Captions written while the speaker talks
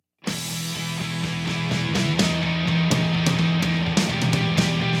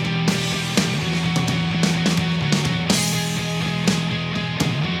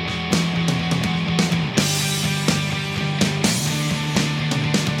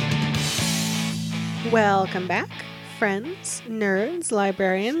Welcome back, friends, nerds,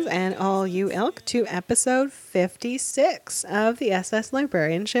 librarians, and all you ilk, to episode 56 of the SS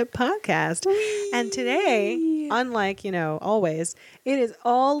Librarianship Podcast. Whee! And today, unlike, always, it is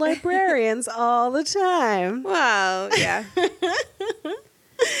all librarians all the time. Wow, yeah.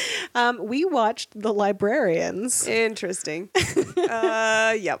 We watched The Librarians. Interesting.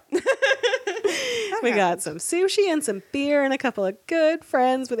 Yep. We got some sushi and some beer and a couple of good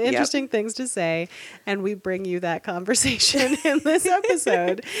friends with interesting things to say. And we bring you that conversation in this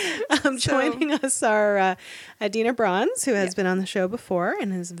episode. Joining us are Adina Bronze, who has been on the show before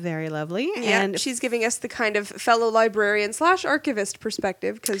and is very lovely. Yeah, and she's giving us the kind of fellow librarian / archivist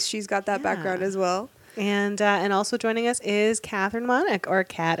perspective because she's got that background as well. And also joining us is Catherine Monick, or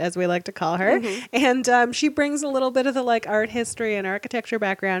Kat, as we like to call her. Mm-hmm. And she brings a little bit of the art history and architecture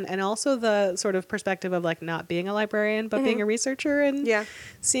background, and also the sort of perspective of not being a librarian, but being a researcher and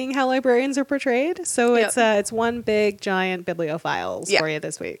seeing how librarians are portrayed. So it's one big giant bibliophiles for you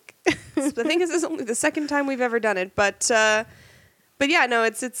this week. I think this is only the second time we've ever done it, but yeah, no,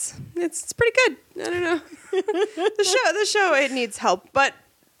 it's pretty good. I don't know. The show it needs help, but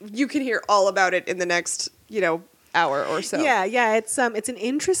you can hear all about it in the next, hour or so. Yeah. It's an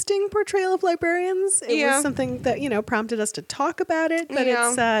interesting portrayal of librarians. It was something that, prompted us to talk about it, but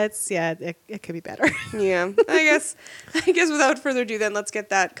it could be better. Yeah. I guess without further ado, then let's get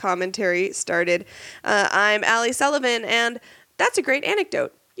that commentary started. I'm Allie Sullivan, and that's a great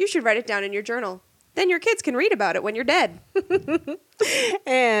anecdote. You should write it down in your journal. Then your kids can read about it when you're dead.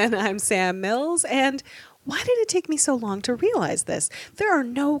 And I'm Sam Mills, and why did it take me so long to realize this? There are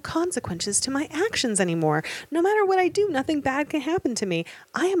no consequences to my actions anymore. No matter what I do, nothing bad can happen to me.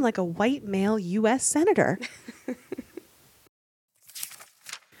 I am like a white male U.S. senator.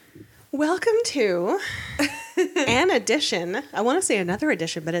 Welcome to an edition, I want to say another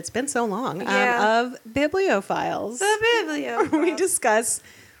edition, but it's been so long, of Bibliophiles. The Bibliophiles. We discuss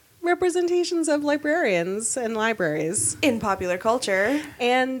representations of librarians and libraries in popular culture.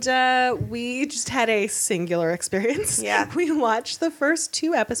 And we just had a singular experience. Yeah. We watched the first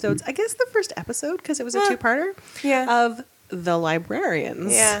two episodes, I guess the first episode, because it was a two-parter, of The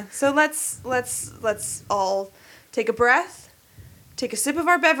Librarians. Yeah. So let's all take a breath, take a sip of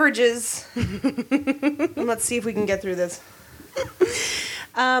our beverages, and let's see if we can get through this.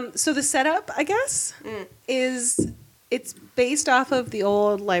 So the setup, I guess, is it's based off of the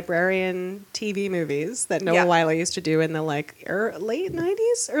old librarian TV movies that Noah Wyle used to do in the late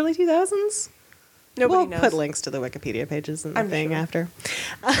 90s, early 2000s. Nobody knows. We'll put links to the Wikipedia pages and the thing after.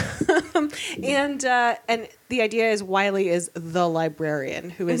 And the idea is Wiley is the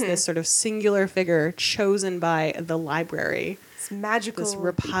librarian, who is this sort of singular figure chosen by the library. It's magical. This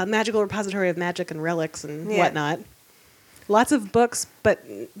magical repository of magic and relics and whatnot. Lots of books, but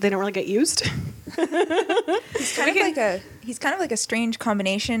they don't really get used. He's kind of like a strange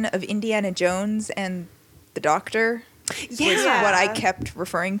combination of Indiana Jones and the Doctor. Yeah, was what I kept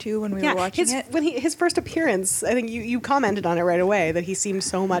referring to when we were watching it. When his first appearance, I think you commented on it right away that he seemed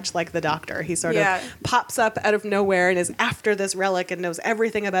so much like the Doctor. He sort of pops up out of nowhere and is after this relic and knows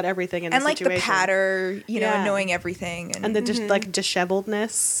everything about everything in the situation. And the patter, and knowing everything, and the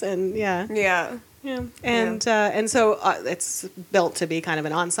disheveledness, and Yeah, and so it's built to be kind of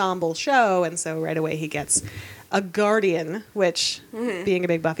an ensemble show, and so right away he gets a guardian, which, being a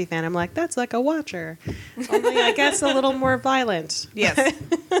big Buffy fan, I'm like, that's like a Watcher, only I guess a little more violent. Yes.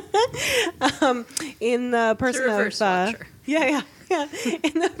 In the person of Watcher.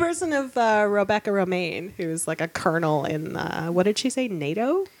 In the person of Rebecca Romaine, who's like a colonel in what did she say,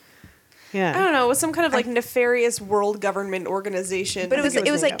 NATO? Yeah. I don't know. It was some kind of nefarious world government organization. But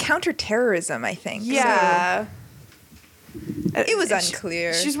it was like counterterrorism, I think. Yeah. So it was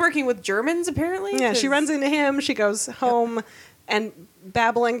unclear. She's working with Germans, apparently. Yeah, she runs into him. She goes home and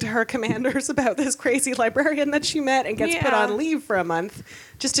babbling to her commanders about this crazy librarian that she met and gets put on leave for a month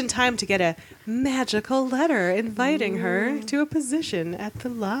just in time to get a magical letter inviting her to a position at the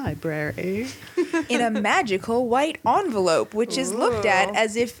library. In a magical white envelope, which is looked at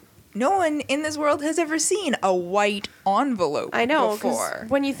as if no one in this world has ever seen a white envelope I know, before.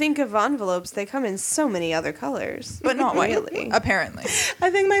 When you think of envelopes, they come in so many other colors. But not white, apparently. I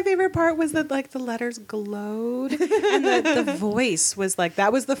think my favorite part was that, the letters glowed. And the voice was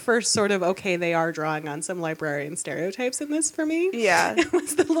that was the first sort of, okay, they are drawing on some librarian stereotypes in this for me. Yeah. It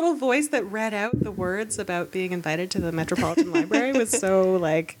was the little voice that read out the words about being invited to the Metropolitan Library was so,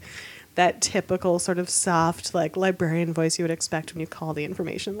 that typical sort of soft, librarian voice you would expect when you call the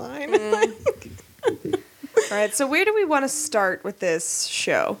information line. All right, so where do we want to start with this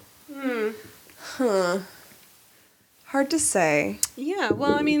show? Hard to say. Yeah,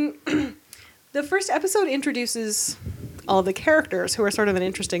 well, I mean, the first episode introduces all of the characters who are sort of an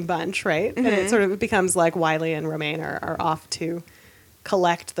interesting bunch, right? And it sort of becomes like Wiley and Romaine are off to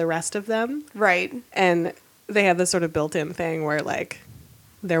collect the rest of them. Right. And they have this sort of built-in thing where, like,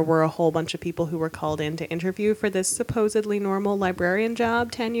 there were a whole bunch of people who were called in to interview for this supposedly normal librarian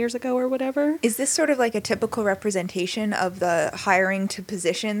job 10 years ago or whatever. Is this sort of like a typical representation of the hiring to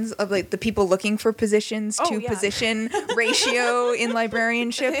positions, of like the people looking for positions to position ratio in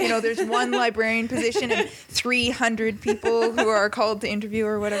librarianship? You know, there's one librarian position and 300 people who are called to interview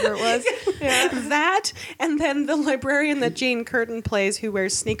or whatever it was. Yeah. That, and then the librarian that Jane Curtin plays who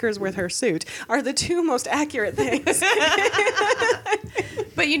wears sneakers with her suit, are the two most accurate things.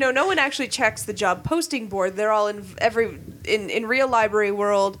 But you know, no one actually checks the job posting board. They're all in real library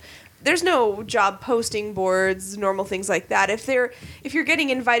world. There's no job posting boards, normal things like that. If you're getting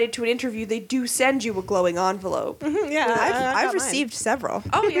invited to an interview, they do send you a glowing envelope. Yeah, I've received several.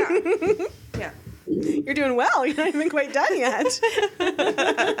 Oh yeah, yeah. You're doing well. You're not even quite done yet.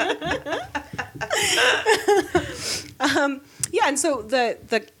 Yeah, and so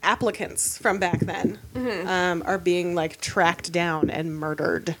the applicants from back then are being like tracked down and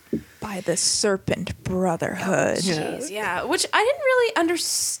murdered By the Serpent Brotherhood. Jeez, yeah. Which I didn't really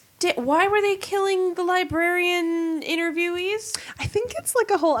understand. Why were they killing the librarian interviewees? I think it's like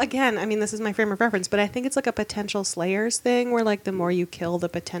a whole, again, I mean, this is my frame of reference, but I think it's like a potential slayers thing where like the more you kill the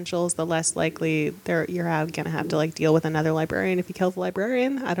potentials, the less likely you're going to have to like deal with another librarian if you kill the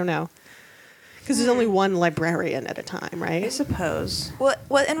librarian. I don't know. Because there's only one librarian at a time, right? I suppose. Well,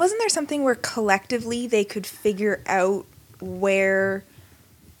 and wasn't there something where collectively they could figure out where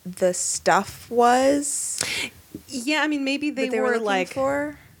the stuff was? Yeah, I mean, maybe they that were looking like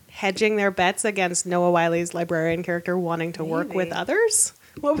for? hedging their bets against Noah Wiley's librarian character wanting to work with Maybe. others.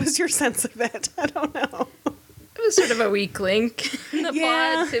 What was your sense of it? I don't know. It was sort of a weak link in the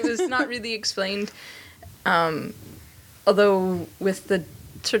Yeah. plot. It was not really explained. Although with the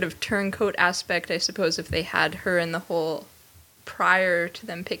sort of turncoat aspect, I suppose if they had her in the hole prior to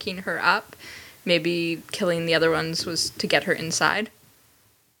them picking her up, maybe killing the other ones was to get her inside.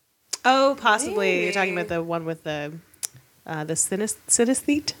 Oh, possibly. Maybe. You're talking about the one with the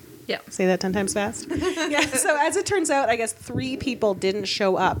synesthete? Yeah. Say that 10 times fast. Yeah. So as it turns out, I guess 3 people didn't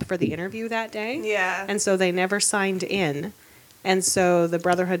show up for the interview that day. Yeah. And so they never signed in. And so the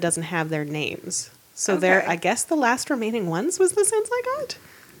Brotherhood doesn't have their names. So they're, Okay. I guess the last remaining ones was the sense I got.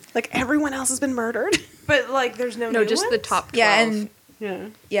 Like everyone else has been murdered. But like, there's no. No, new just the ones? top 12. Yeah, and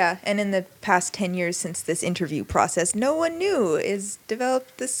Yeah. and in the past 10 years since this interview process, no one new has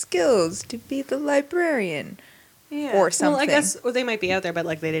developed the skills to be the librarian Yeah. or something. Well, I guess they might be out there, but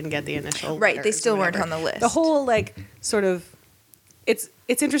like they didn't get the initial. Right, they letters or still weren't whatever. on the list. The whole like sort of, it's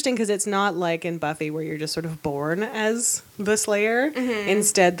interesting because it's not like in Buffy where you're just sort of born as the Slayer.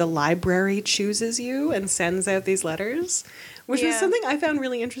 Instead, the library chooses you and sends out these letters, which was Yeah. something I found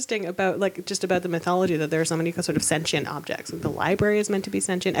really interesting about like just about the mythology that there are so many sort of sentient objects. Like, the library is meant to be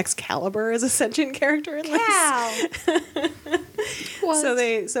sentient. Excalibur is a sentient character in this.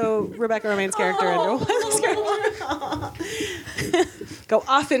 So Rebecca Romaine's character and Noah Wiley's character go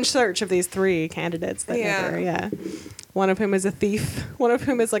off in search of these 3 candidates that never, One of whom is a thief. One of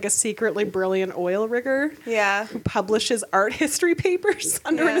whom is like a secretly brilliant oil rigger Yeah. who publishes art history papers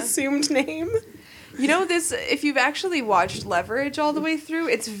under an Yeah. assumed name. You know, this, if you've actually watched Leverage all the way through,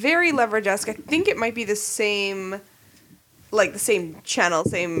 it's very Leverage-esque. I think it might be the same channel,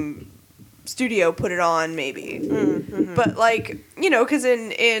 same studio put it on, maybe. But, like, you know, because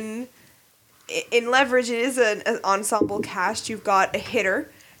in Leverage, it is an ensemble cast. You've got a hitter,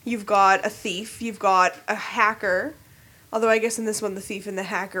 you've got a thief, you've got a hacker. Although I guess in this one, the thief and the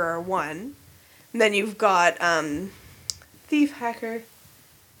hacker are one. And then you've got thief, hacker,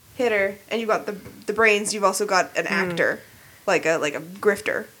 hitter, and you've got the brains. You've also got an actor, like a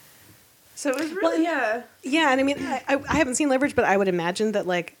grifter. So it was really Yeah, and I mean, I haven't seen Leverage, but I would imagine that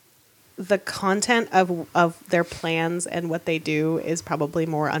like the content of their plans and what they do is probably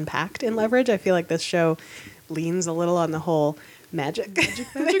more unpacked in Leverage. I feel like this show leans a little on the whole magic, magic,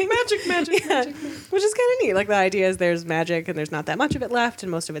 which is kind of neat. Like the idea is there's magic and there's not that much of it left, and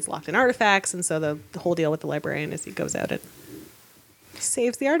most of it's locked in artifacts. And so the whole deal with the librarian is he goes out and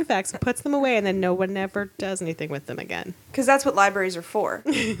saves the artifacts and puts them away, and then no one ever does anything with them again. because that's what libraries are for.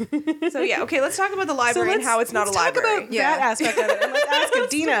 So yeah, okay. Let's talk about the library and how it's not a let's talk library. about that aspect of it, and let's ask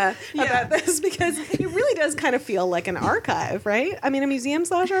Adina about this, because it really does kind of feel like an archive, right? I mean, a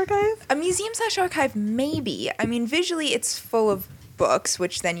museum/archive. A museum/archive, maybe. I mean, visually it's full of books,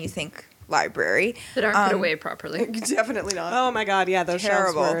 which then you think library. That aren't put away properly. Definitely not. Oh my god, yeah, those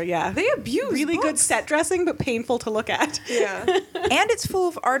Terrible. shelves were, yeah. They abuse really good books. set dressing, but painful to look at. Yeah. And it's full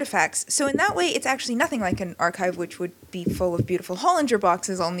of artifacts. So in that way, it's actually nothing like an archive, which would be full of beautiful Hollinger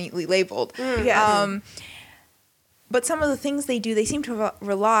boxes all neatly labeled. Yeah. But some of the things they do, they seem to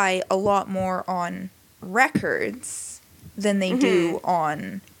rely a lot more on records than they do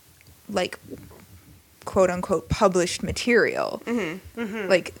on, like, quote-unquote published material.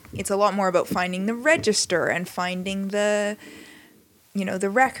 Like, it's a lot more about finding the register and finding the, the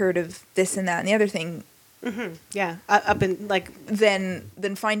record of this and that and the other thing Yeah, up in, like...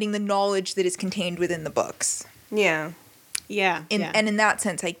 than finding the knowledge that is contained within the books. Yeah. Yeah, yeah. And in that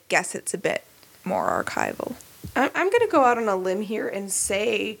sense, I guess it's a bit more archival. I'm going to go out on a limb here and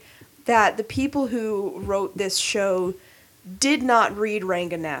say that the people who wrote this show did not read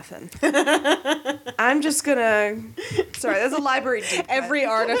Ranganathan. I'm just going to... Sorry, that's a library deep cut. Every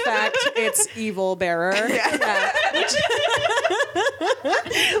artifact, it's evil bearer. Yeah.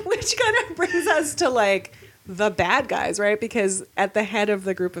 Which kind of brings us to, like, the bad guys, right? Because at the head of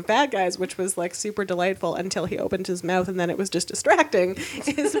the group of bad guys, which was, like, super delightful until he opened his mouth and then it was just distracting,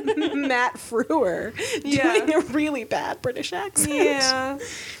 is Matt Frewer doing a really bad British accent. Yeah.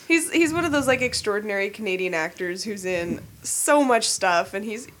 He's one of those, like, extraordinary Canadian actors who's in so much stuff, and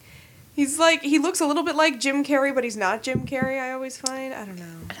he's like, he looks a little bit like Jim Carrey, but he's not Jim Carrey, I always find. I don't know.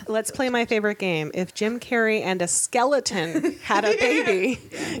 Let's play my favorite game. If Jim Carrey and a skeleton had a baby,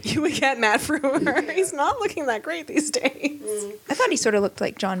 you would get Matt Frewer. He's not looking that great these days. I thought he sort of looked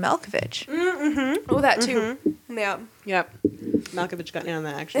like John Malkovich. Oh, that too. Yeah. Yep. Malkovich got in on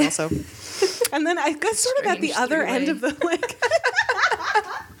that, actually, also. And then I guess sort of at the Strange other end way. of the, like...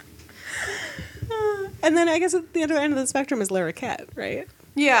 And then I guess at the other end of the spectrum is Larroquette, right?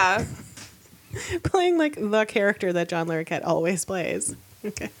 Yeah. Playing, like, the character that John Larroquette always plays.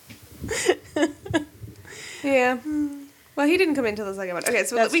 Okay. Yeah. Well, he didn't come into the second one. Okay,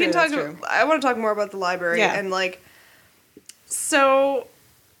 so That's we can true, talk. that's true. I want to talk more about the library Yeah. and like. So.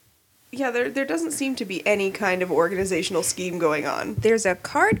 Yeah, there doesn't seem to be any kind of organizational scheme going on. There's a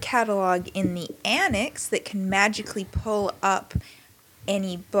card catalog in the annex that can magically pull up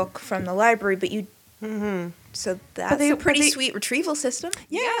any book from the library, but you... So that's a pretty sweet retrieval system.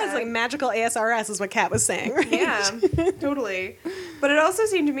 Yeah, it's like magical ASRS is what Kat was saying, right? Yeah, totally. But it also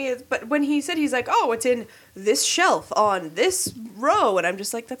seemed to me, but when he said, he's like, oh, it's in this shelf on this row, and I'm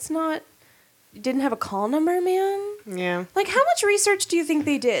just like, that's not, you didn't have a call number, man? Yeah. Like, how much research do you think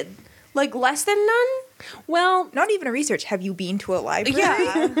they did? Like, less than none? Well, Not even a research. Have you been to a library?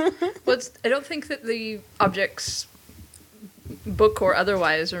 Yeah. Well, I don't think that the objects, book or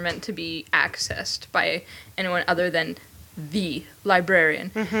otherwise, are meant to be accessed by anyone other than the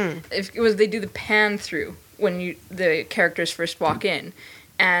librarian. If it was, they do the pan through when the characters first walk in,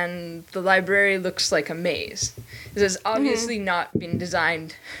 and the library looks like a maze. This has obviously not been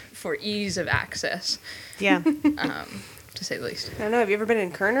designed for ease of access, yeah. to say the least. I don't know, have you ever been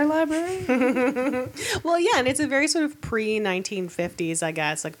in Kerner Library? Well, yeah, and it's a very sort of pre-1950s, I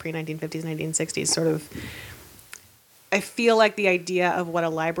guess, like pre-1950s, 1960s sort of... I feel like the idea of what a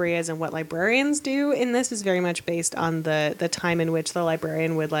library is and what librarians do in this is very much based on the time in which the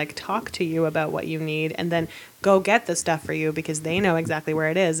librarian would, like, talk to you about what you need and then go get the stuff for you because they know exactly where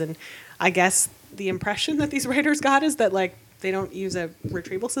it is. And I guess the impression that these writers got is that, like, they don't use a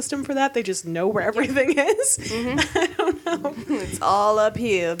retrieval system for that. They just know where everything is. I don't know. It's all up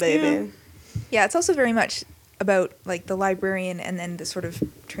here, baby. Yeah, it's also very much about, like, the librarian and then the sort of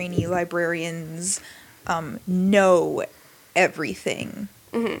trainee librarians know everything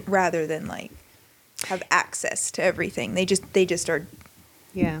rather than, like, have access to everything. They just are,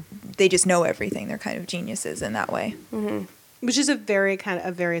 Yeah. they just know everything. They're kind of geniuses in that way. Which is a very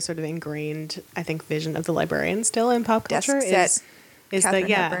sort of ingrained, I think, vision of the librarian still in pop culture. Desk set, Is Katharine that,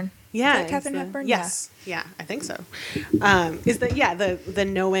 yeah. Hepburn. Yeah. Is that is Katharine the- Hepburn? Yes. Yeah, I think so. Is that, yeah, the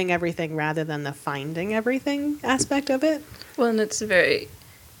knowing everything rather than the finding everything aspect of it. Well, and it's a very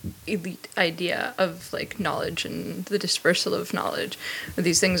elite idea of, like, knowledge and the dispersal of knowledge.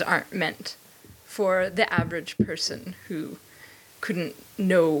 These things aren't meant for the average person who couldn't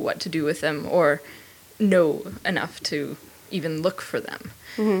know what to do with them or know enough to even look for them.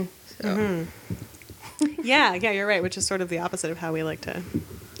 So, Yeah, you're right, which is sort of the opposite of how we like to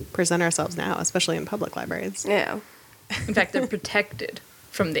present ourselves now, especially in public libraries. Yeah. in fact, they're protected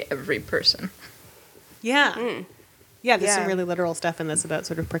from the every person. Yeah. Yeah, there's some Yeah. really literal stuff in this about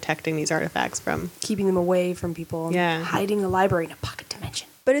sort of protecting these artifacts from... Keeping them away from people. And Yeah. hiding the library in a pocket dimension.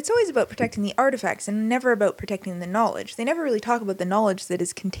 But it's always about protecting the artifacts and never about protecting the knowledge. They never really talk about the knowledge that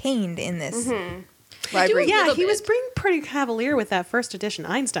is contained in this. library. Yeah, little he was bit. being pretty cavalier with that first edition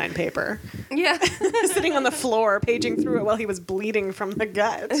Einstein paper. Yeah. Sitting on the floor, paging through it while he was bleeding from the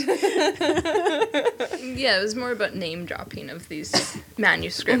gut. Yeah, it was more about name dropping of these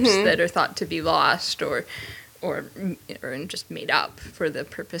manuscripts that are thought to be lost or just made up for the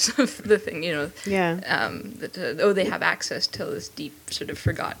purpose of the thing, Yeah. They have access to this deep sort of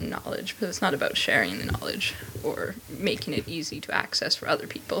forgotten knowledge, but it's not about sharing the knowledge or making it easy to access for other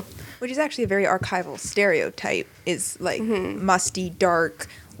people. Which is actually a very archival stereotype, is like musty, dark,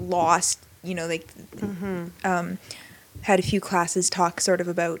 lost, had a few classes talk sort of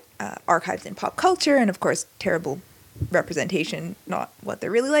about archives in pop culture, and of course terrible representation, not what they're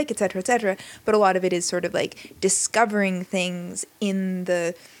really like, etc., etc. But a lot of it is sort of like discovering things in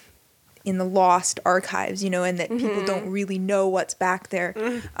the lost archives, and that people don't really know what's back there.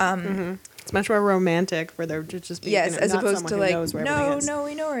 It's much more romantic where they're just being, Yes, as not opposed someone to who knows where no, everything is. no,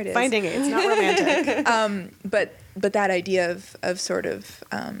 we know where it is. Finding it. It's not romantic. But that idea of sort of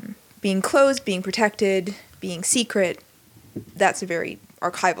being closed, being protected, being secret, that's a very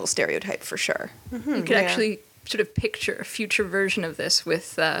archival stereotype for sure. You could actually sort of picture a future version of this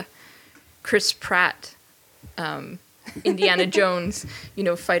with Chris Pratt, Indiana Jones,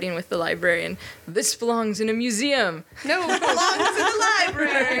 fighting with the librarian. This belongs in a museum. No, it belongs in the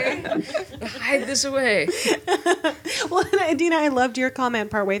library. Hide this away. Well, and Adina, I loved your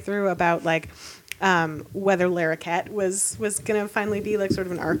comment partway through about like whether Larroquette was going to finally be like sort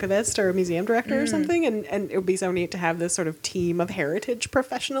of an archivist or a museum director or something, and it would be so neat to have this sort of team of heritage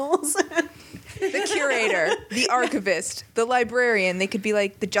professionals. The curator, the archivist, the librarian, they could be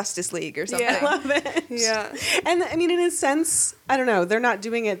like the Justice League or something. I love it. Yeah. And I mean, in a sense, I don't know, they're not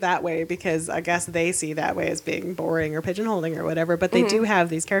doing it that way because I guess they see that way as being boring or pigeonholing or whatever, but they do have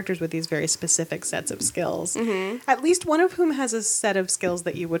these characters with these very specific sets of skills. At least one of whom has a set of skills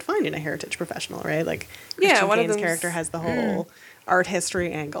that you would find in a heritage professional, right? Like Christian one of Kane's them's- character has the whole art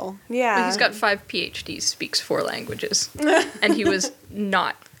history angle. Yeah. He's got 5 PhDs, speaks 4 languages, and he was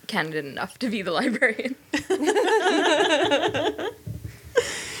not candid enough to be the librarian.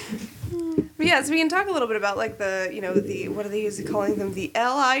 But yeah, so we can talk a little bit about like the what are they calling them? The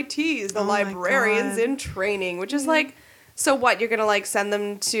LITs, the Oh my librarians God. in training, which is like, so what, you're gonna like send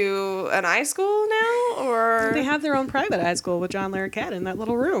them to an high school now, or They have their own private high school with John Larroquette in that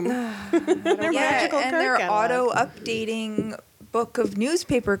little room. Their magical and card they're catalog. auto-updating book of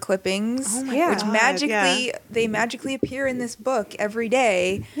newspaper clippings, Oh my which God, magically they magically appear in this book every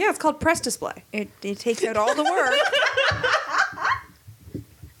day. yeah, it's called press display. It takes out all the work.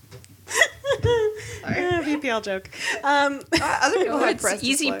 VPL joke. Other people have It's press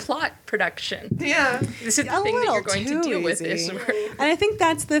easy display. plot production. Yeah. This is the A thing that little you're going too to deal with. easy. Is And I think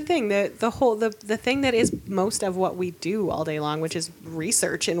that's the thing, the thing that is most of what we do all day long, which is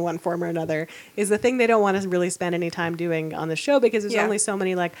research in one form or another, is the thing they don't want to really spend any time doing on the show because there's Yeah. only so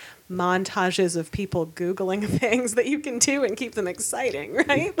many like montages of people Googling things that you can do and keep them exciting,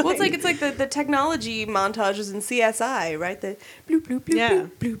 right? Well, it's like the technology montages in CSI, right? The bloop bloop bloop Yeah. bloop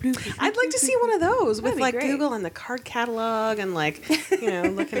bloop bloop. bloop, I'd like to see one of those with That'd be like great. Google and the card catalog and like,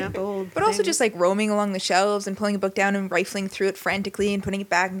 looking up old But also things. just like roaming along the shelves and pulling a book down and rifling through it frantically and putting it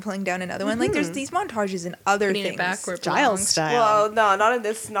back and pulling down another one. Like there's these montages and other putting things. it back where it Giles belongs. style. Well, no,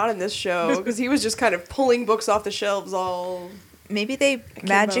 not in this show, because he was just kind of pulling books off the shelves all. Maybe they Akimbo.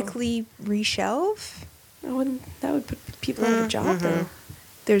 magically reshelve. That would put people out of a job, though.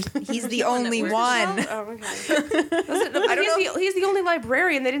 He's the one that only works. one. Oh, okay. I don't know. He's the only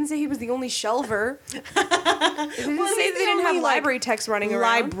librarian. They didn't say he was the only shelver. They didn't say he's they the didn't have only, like, library techs running around.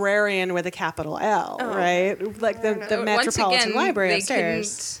 librarian with a capital L, Oh. right? Like the Once Metropolitan again, Library they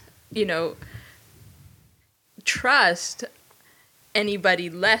upstairs. couldn't, trust anybody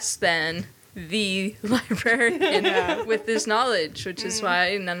less than the librarian with this knowledge, which is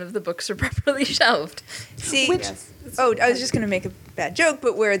why none of the books are properly shelved. See, Which- Yes. oh, I was just gonna make a bad joke,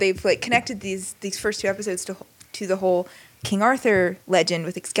 but where they've like connected these first 2 episodes to the whole King Arthur legend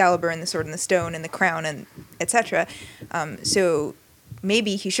with Excalibur and the Sword and the Stone and the crown and etc. So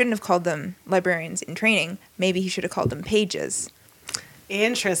maybe he shouldn't have called them librarians in training. Maybe he should have called them pages.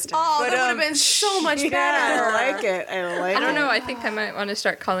 Interesting. Oh, that would have been so much better. I like it. I like it. I don't know. I think I might want to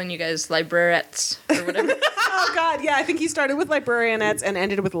start calling you guys librarettes or whatever. Oh, God. Yeah, I think he started with librarianettes and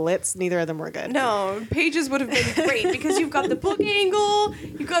ended with lits. Neither of them were good. No, pages would have been great because you've got the book angle,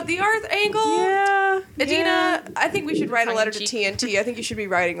 you've got the art angle. Yeah. Adina, I think we should write a letter to Tongue-in-cheek. TNT. I think you should be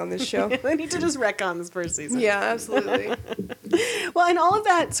writing on this show. They need to just wreck on this first season. Yeah, absolutely. Well, and all of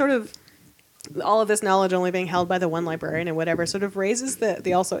that sort of, all of this knowledge only being held by the one librarian and whatever sort of raises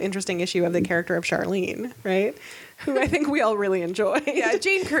the also interesting issue of the character of Charlene, right? who I think we all really enjoy. Yeah,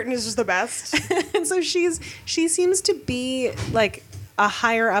 Jane Curtin is just the best. And so she seems to be like a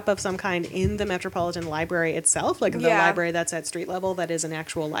higher up of some kind in the Metropolitan Library itself, like the library that's at street level that is an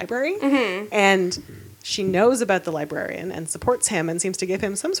actual library. And she knows about the librarian and supports him and seems to give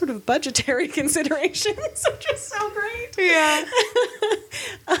him some sort of budgetary considerations, which is so great. Yeah.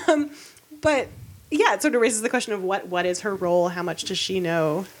 But yeah, it sort of raises the question of what is her role? How much does she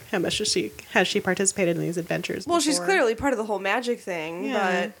know? How much has she participated in these adventures? Well, she's before? clearly part of the whole magic thing,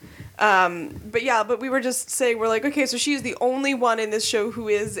 Yeah. but we were just saying, we're like, okay, so she's the only one in this show who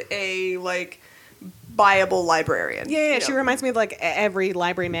is a like viable librarian. Yeah, you she know? reminds me of like every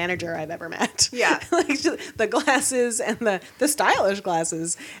library manager I've ever met. Yeah. Like the glasses and the stylish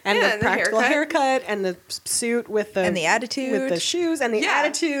glasses and Yeah, the and the practical haircut. haircut and the suit with the And the attitude. with the shoes and the Yeah.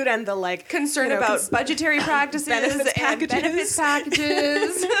 attitude and the like Concern about budgetary practices benefits and benefits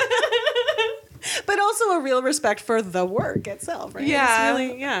packages. but also a real respect for the work itself, right? Yeah. It's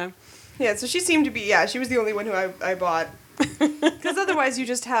really, yeah. Yeah, so she seemed to be, she was the only one who I bought. Because otherwise you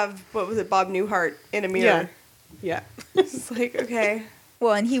just have, what was it, Bob Newhart in a mirror. Yeah. It's like, okay.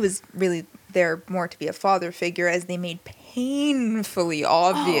 Well, and he was really there more to be a father figure, as they made painfully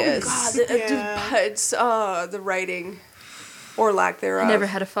obvious. God, Yeah. it's the writing or lack I thereof. never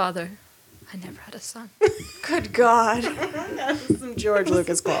had a father. I never had a son. Good God. Some George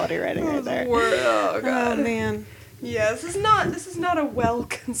Lucas quality writing right there. Oh God. Oh man. Yeah, this is not a well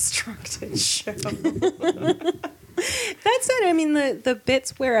constructed show. That said, I mean the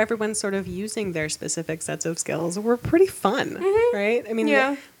bits where everyone's sort of using their specific sets of skills were pretty fun, right? I mean,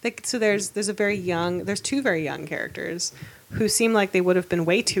 Yeah. so there's two very young characters who seem like they would have been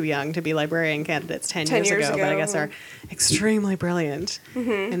way too young to be librarian candidates 10 years ago, but I guess are extremely brilliant.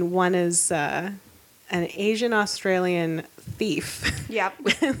 And one is an Asian Australian thief. Yep.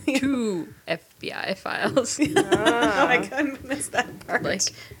 2 FBI files. Oh my god, I missed that part. Like,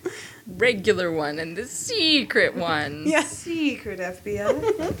 regular one and the secret one. yeah. Secret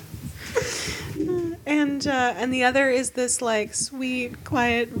FBI. And the other is this like sweet,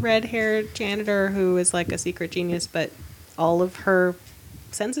 quiet, red-haired janitor who is like a secret genius, but all of her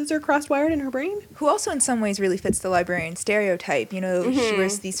senses are cross-wired in her brain. Who also in some ways really fits the librarian stereotype. You know, she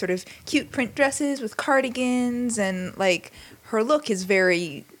wears these sort of cute print dresses with cardigans, and like her look is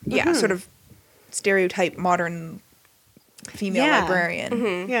very, sort of stereotype modern female Yeah.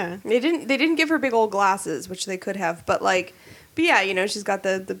 librarian. Yeah. They didn't give her big old glasses, which they could have, but yeah, you know, she's got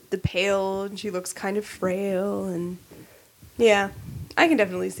the pale and she looks kind of frail, and yeah, I can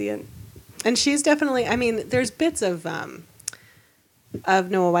definitely see it. And she's definitely, I mean, there's bits of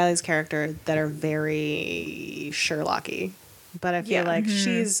Noah Wiley's character that are very Sherlocky. But I feel Yeah. like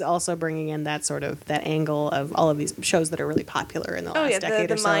she's also bringing in that sort of, that angle of all of these shows that are really popular in the last decade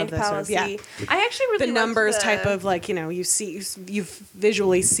the or so. mind of this sort of- fallacy. I actually really the liked numbers type of like, you know, you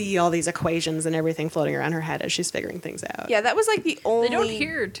visually see all these equations and everything floating around her head as she's figuring things out. Yeah, that was like the only. They don't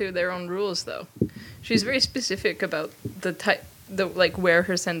adhere to their own rules, though. She's very specific about where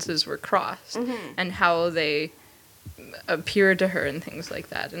her senses were crossed and how they appear to her and things like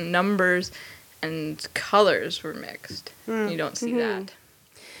that. And numbers and colors were mixed. You don't see that.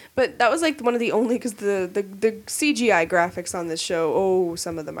 But that was like one of the only, because the CGI graphics on this show,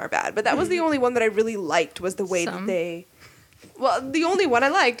 some of them are bad. But that was the only one that I really liked, was the way that Some. they. Well, the only one I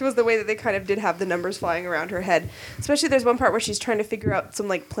liked was the way that they kind of did have the numbers flying around her head. Especially there's one part where she's trying to figure out some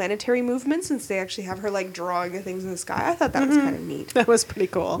like planetary movements, since they actually have her like drawing the things in the sky. I thought that was kind of neat. That was pretty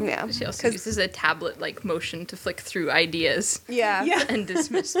cool. Yeah. She also uses a tablet-like motion to flick through ideas Yeah. Yeah. and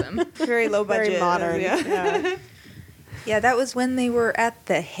dismiss them. Very low budget. Very modern. Yeah. Yeah. Yeah, that was when they were at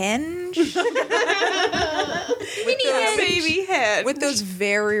the Henge Baby head. with those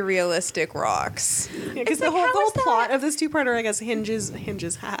very realistic rocks. Because the whole plot of this two-parter, I guess, hinges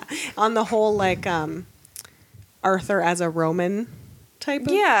on the whole like Arthur as a Roman type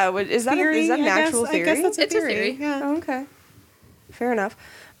of Yeah, is that theory. an actual I theory? guess that's a It's a theory. theory. Yeah. Oh, okay. Fair enough.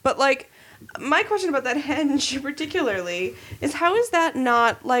 But like, my question about that henge particularly is, how is that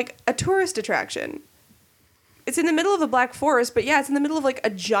not like a tourist attraction? It's in the middle of a black forest, but yeah, it's in the middle of like a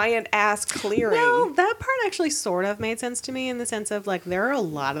giant ass clearing. Well, that part actually sort of made sense to me in the sense of like there are a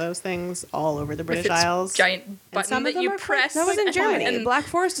lot of those things all over the British With its Isles. giant some button of that them you are press. that was in Germany. and- Black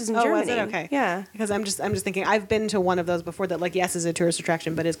Forest is in Oh, Germany. was it? Okay. Yeah. Because I'm just thinking I've been to one of those before that like yes is a tourist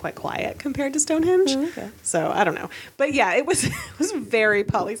attraction but is quite quiet compared to Stonehenge. okay. So I don't know. But yeah, it was very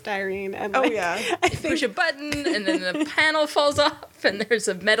polystyrene and Oh like, yeah. I Push think a button and then the panel falls off. and there's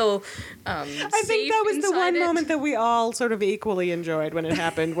a metal. I think that was the one moment that we all sort of equally enjoyed when it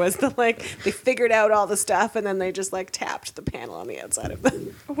happened. Was the they figured out all the stuff and then they just tapped the panel on the outside of the.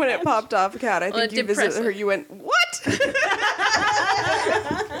 When it popped off, Kat, I think you visited her. You went, what?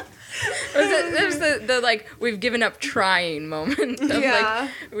 There's the we've given up trying moment. Of, Yeah.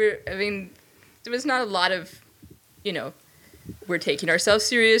 There was not a lot of, we're taking ourselves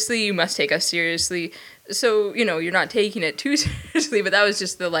seriously, you must take us seriously. So, you're not taking it too seriously, but that was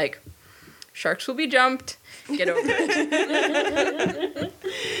just the sharks will be jumped, get over it.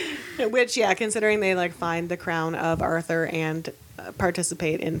 Which, considering they find the crown of Arthur and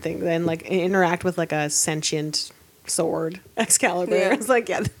participate in things and interact with a sentient sword, Excalibur. Yeah. It's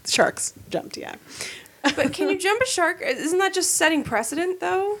the sharks jumped, But can you jump a shark? Isn't that just setting precedent,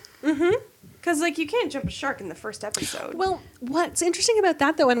 though? Mm-hmm. Because, you can't jump a shark in the first episode. Well, what's interesting about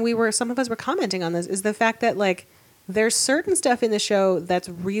that, though, and some of us were commenting on this, is the fact that, there's certain stuff in the show that's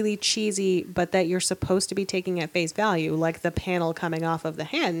really cheesy, but that you're supposed to be taking at face value, like the panel coming off of the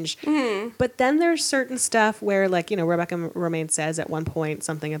henge. Mm-hmm. But then there's certain stuff where, Rebecca Romaine says at one point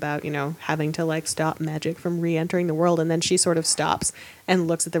something about, having to, stop magic from re-entering the world, and then she sort of stops and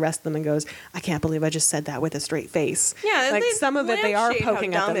looks at the rest of them and goes, I can't believe I just said that with a straight face. Yeah, some of it they are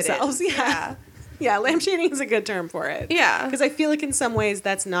poking at themselves. Yeah. Yeah, lampshading is a good term for it. Yeah. Because I feel like in some ways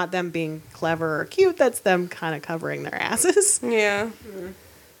that's not them being clever or cute, that's them kind of covering their asses. Yeah.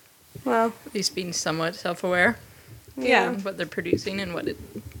 Well, At least being somewhat self-aware. Yeah. Of what they're producing and what it...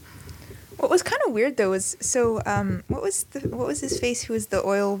 What was kind of weird though was what was his face? Who was the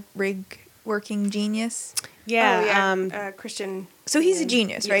oil rig working genius? Yeah. Christian. So he's a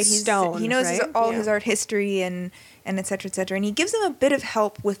genius, right? He's Stone, he knows right? all his art history and et cetera, et cetera. And he gives them a bit of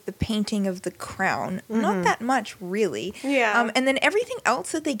help with the painting of the crown. Mm-hmm. Not that much, really. Yeah. And then everything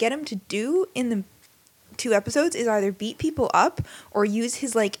else that they get him to do in the 2 episodes is either beat people up or use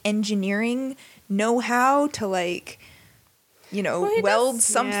his engineering know-how to weld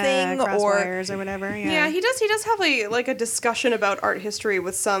something cross or wires or whatever. Yeah, he does have a discussion about art history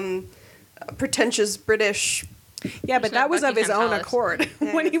with some pretentious British. Yeah, but that was of his Buckingham own Palace. accord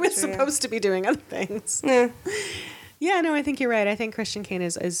Yeah, when he was that's true, yeah. supposed to be doing other things. Yeah. Yeah, no, I think you're right. I think Christian Kane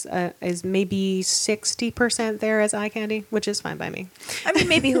is maybe 60% there as eye candy, which is fine by me. I mean,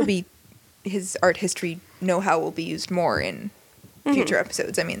 maybe his art history know-how will be used more in future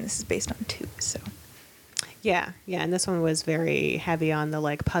episodes. I mean, this is based on 2, so. Yeah, and this one was very heavy on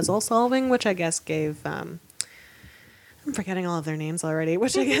the puzzle solving, which I guess gave I'm forgetting all of their names already,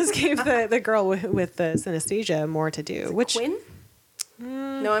 which I guess gave the girl with the synesthesia more to do. Which Quinn?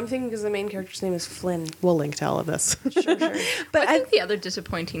 No, I'm thinking because the main character's name is Flynn. we'll link to all of this. Sure. But I think the other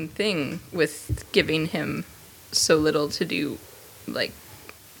disappointing thing with giving him so little to do,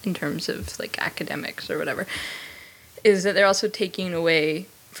 in terms of, academics or whatever, is that they're also taking away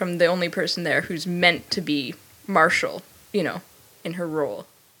from the only person there who's meant to be Marshall, in her role.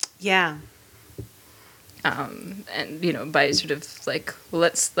 Yeah. And, by sort of,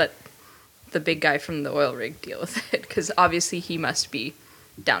 let's let the big guy from the oil rig deal with it, because obviously he must be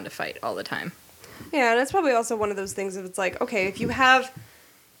down to fight all the time. Yeah, and it's probably also one of those things of it's okay, if you have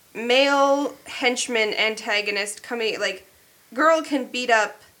male henchman antagonist coming, girl can beat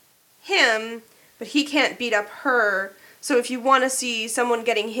up him, but he can't beat up her. So if you want to see someone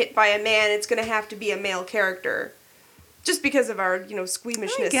getting hit by a man, it's going to have to be a male character. Just because of our,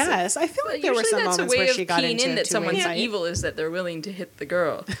 squeamishness. I guess. I feel like But there were usually some that's a moments way where of she got keying into in that two-way someone's fight. evil is that they're willing to hit the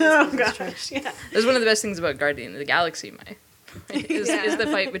girl. Oh, gosh. Yeah. That's one of the best things about Guardian of the Galaxy, is the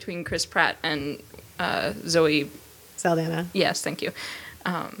fight between Chris Pratt and Zoe. Saldana. Yes, thank you.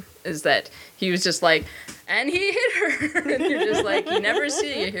 Is that he was just and he hit her, and you're just you never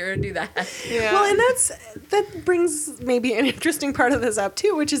see you hear her do that. Yeah. Well, and that brings maybe an interesting part of this up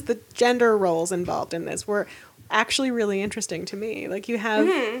too, which is the gender roles involved in this were actually really interesting to me. You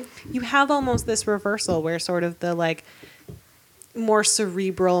have almost this reversal where sort of the more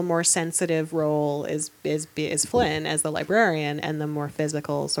cerebral, more sensitive role is Flynn as the librarian, and the more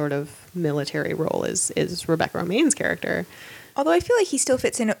physical sort of military role is Rebecca Romaine's character. Although I feel like he still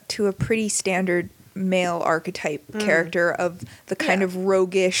fits into a pretty standard male archetype character of the kind of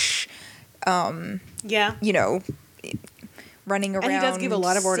roguish, Yeah. running around. And he does give a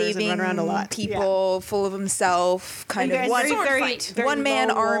lot of orders and saving run around a lot. people, full of himself, kind And of very one man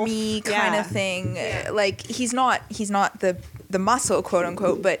lone wolf. army kind Yeah. of thing. He's not the muscle, quote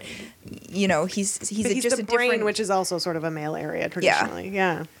unquote, but he's But just he's a the brain, different. which is also sort of a male area traditionally.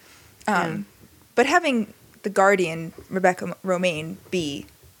 Yeah. But having the Guardian, Rebecca Romaine, be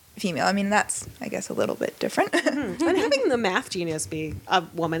female. I mean, that's, I guess, a little bit different. And having the math genius be a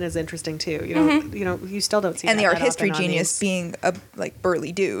woman is interesting too. You still don't see and that the art that history often on genius these. being a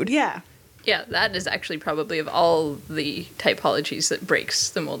burly dude. Yeah. Yeah, that is actually probably of all the typologies that breaks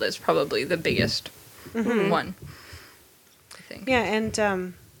the mold is probably the biggest one. I think. Yeah,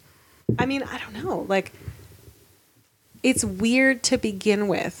 and I mean, I don't know. Like, it's weird to begin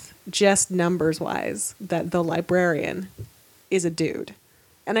with, just numbers wise, that the librarian is a dude.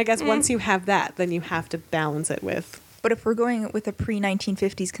 And I guess once you have that, then you have to balance it with. But if we're going with a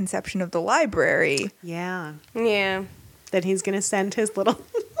pre-1950s conception of the library, Yeah. Yeah. Then he's going to send his little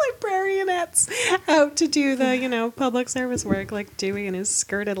librarianettes out to do the, public service work like Dewey and his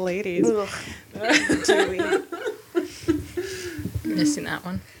skirted ladies. Dewey. Missing that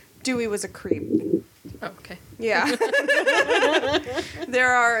one. Dewey was a creep. Oh, okay. Yeah.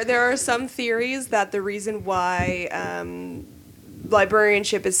 There are some theories that the reason why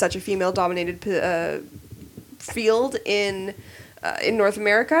librarianship is such a female-dominated field in North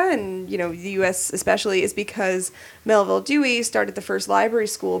America and the U.S. especially is because Melville Dewey started the first library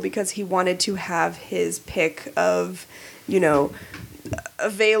school because he wanted to have his pick of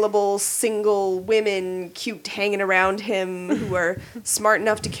available single women cute hanging around him who were smart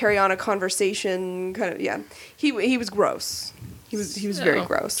enough to carry on a conversation he was gross. He was very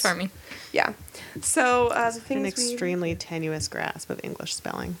gross. Charming. Yeah. So the thing An is extremely tenuous grasp of English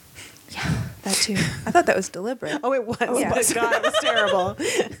spelling. yeah, that too. I thought that was deliberate. Oh, it was. yeah. But God, it was terrible.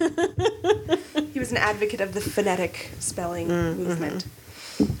 he was an advocate of the phonetic spelling movement.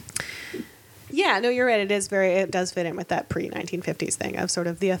 Yeah, no, you're right. It does fit in with that pre-1950s thing of sort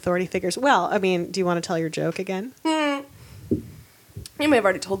of the authority figures. Well, I mean, do you want to tell your joke again? You may have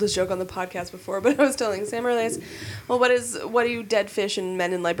already told this joke on the podcast before, but I was telling Sam earlier, well, what do you dead fish and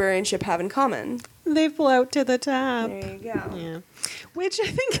men in librarianship have in common? They float to the top. There you go. Yeah. Which I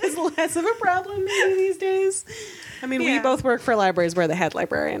think is less of a problem maybe these days. I mean, we Yeah. both work for libraries where the head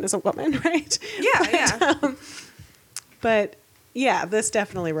librarian is a woman, right? Yeah, But yeah, this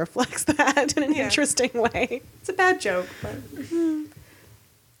definitely reflects that in an Yeah. interesting way. It's a bad joke, but...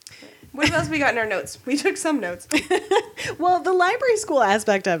 What else we got in our notes? We took some notes. Well, the library school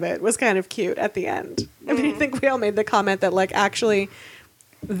aspect of it was kind of cute at the end. I mean, I think we all made the comment that, like, actually,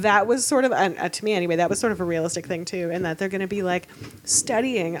 that was sort of, to me anyway, that was sort of a realistic thing too, and that they're going to be, like,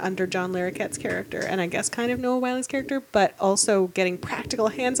 studying under John Larroquette's character, and I guess kind of Noah Wiley's character, but also getting practical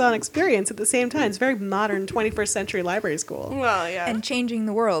hands-on experience at the same time. It's very modern 21st century library school. Well, yeah. And changing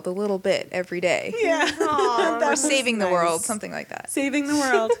the world a little bit every day. Yeah. That Or was saving the nice. world, something like that. Saving the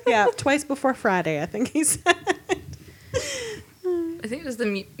world. Yeah, twice before Friday, I think he said. I think it was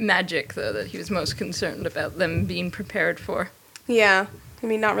the magic, though, that he was most concerned about them being prepared for. Yeah. I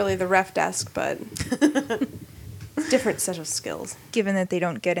mean, not really the ref desk, but... different set of skills. Given that they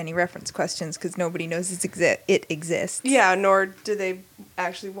don't get any reference questions because nobody knows it exists. Yeah, nor do they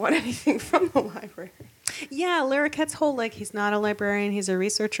actually want anything from the library. Yeah, Larroquette's whole, like, he's not a librarian, he's a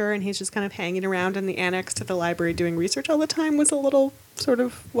researcher, and he's just kind of hanging around in the annex to the library doing research all the time was a little sort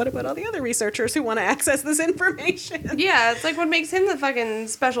of, what about all the other researchers who want to access this information? Yeah, it's like what makes him the fucking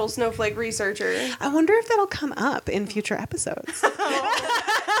special snowflake researcher. I wonder if that'll come up in future episodes.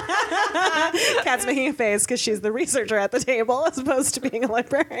 Kat's making a face because she's the researcher at the table as opposed to being a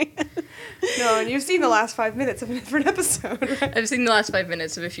librarian. No, and you've seen the last 5 minutes of a different episode, right? I've seen the last 5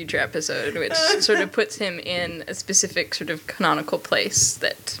 minutes of a future episode, which sort of puts him in a specific sort of canonical place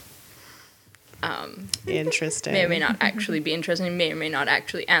that Interesting. may or may not actually be interesting, may or may not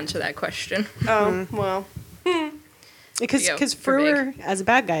actually answer that question. Oh, well. Because There you go, for Frewer, as a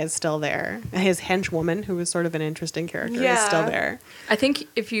bad guy, is still there. His henchwoman, who was sort of an interesting character, is still Yeah. there. I think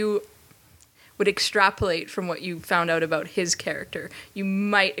if you would extrapolate from what you found out about his character, you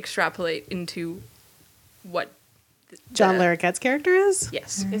might extrapolate into what John Larroquette's character is?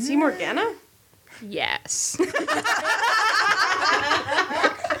 Yes. Is he Morgana? Yes.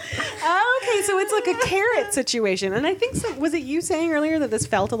 Oh, okay, so it's like a carrot situation. And I think, was it you saying earlier that this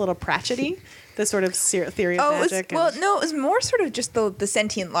felt a little Pratchett-y? This sort of theory of magic? it was more sort of just the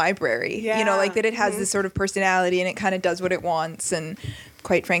sentient library. Yeah. You know, like that it has this sort of personality and it kind of does what it wants. And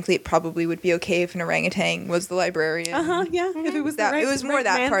quite frankly, it probably would be okay if an orangutan was the librarian. Yeah. If it was That, the right, it was more right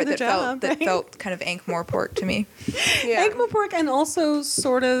that man part for the that job, right? felt kind of Ankh-Morpork to me. Yeah. Ankh-Morpork, and also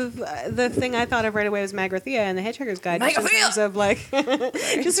sort of the thing I thought of right away was Magrathea and the Hitchhiker's Guide. Just in Magrathea! terms of like,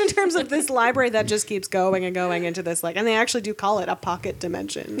 just in terms of this library that just keeps going and going into this, like, and they actually do call it a pocket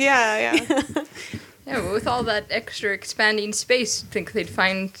dimension. Yeah. Yeah, but with all that extra expanding space, you'd think they'd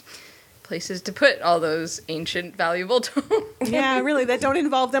find places to put all those ancient, valuable tomes. Yeah, really, that don't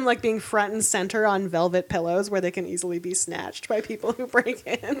involve them like being front and center on velvet pillows where they can easily be snatched by people who break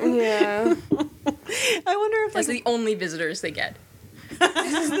in. Yeah. I wonder if That's like the only visitors they get.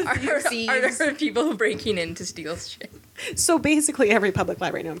 are people breaking in to steal shit. so basically every public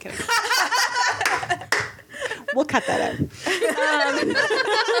library. No, I'm kidding. We'll cut that out.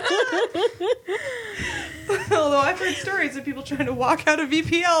 Although I've heard stories of people trying to walk out of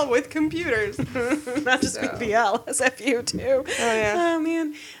VPL with computers. Not just VPL, SFU too. Oh, yeah. Oh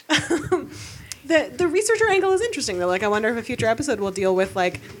man. The researcher angle is interesting though. Like I wonder if a future episode will deal with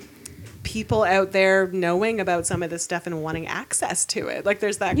like people out there knowing about some of this stuff and wanting access to it. Like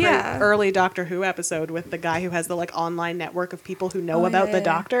there's that great early Doctor Who episode with the guy who has the like online network of people who know about the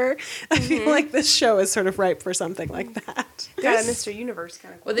Doctor. I feel like this show is sort of ripe for something like that. Got a Mr. Universe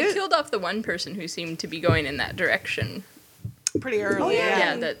kind of. Well, they killed off the one person who seemed to be going in that direction. Pretty early.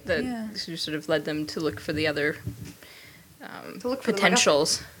 Yeah, that sort of led them to look for the other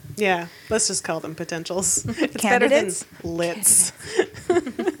potentials. Yeah, let's just call them potentials. It's Candidates? better than lits.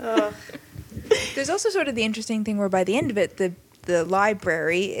 There's also sort of the interesting thing where by the end of it, the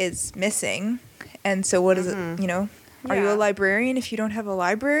library is missing. And so what is it, you know? Are you a librarian if you don't have a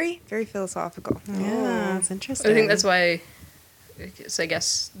library? Very philosophical. Yeah, that's interesting. I think that's why, I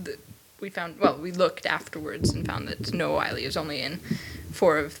guess, we looked afterwards and found that Noah Wyle is only in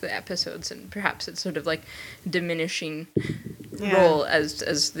 4 of the episodes, and perhaps it's sort of like diminishing role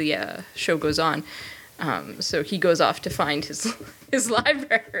as the show goes on. So he goes off to find his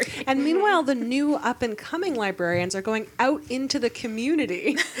library. And meanwhile, the new up-and-coming librarians are going out into the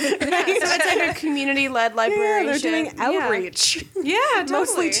community. Right? So it's like a community-led librarianship. Yeah, they're doing outreach. Yeah, totally.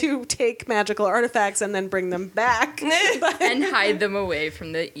 Mostly to take magical artifacts and then bring them back. And hide them away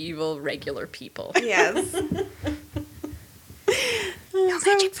from the evil regular people. Yes. No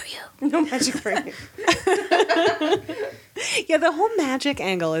magic for you. No magic for you. Yeah, the whole magic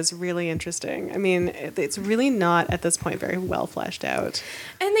angle is really interesting. I mean, it's really not, at this point, very well fleshed out.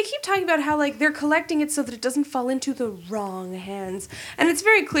 And they keep talking about how, like, they're collecting it so that it doesn't fall into the wrong hands. And it's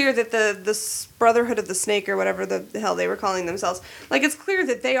very clear that the Brotherhood of the Snake, or whatever the hell they were calling themselves, like, it's clear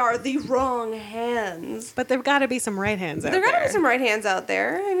that they are the wrong hands. But there've got to be some right hands out There there. gotta be some right hands out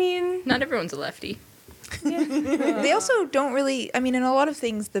there. I mean... Not everyone's a lefty. They also don't really, I mean, in a lot of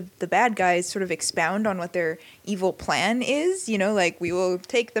things, the bad guys sort of expound on what their evil plan is. You know, like, we will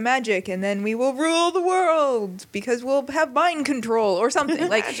take the magic and then we will rule the world because we'll have mind control or something.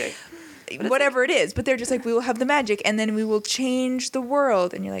 Like, Magic. whatever it is. But they're just like, we will have the magic and then we will change the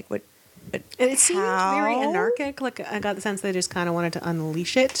world. And you're like, what? And it seemed very how? anarchic. Like, I got the sense they just kind of wanted to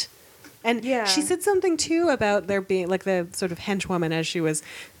unleash it. And Yeah. she said something, too, about there being, like, the sort of henchwoman as she was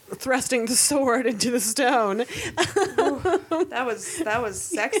thrusting the sword into the stone. That was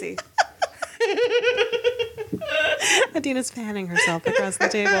sexy. Adina's fanning herself across the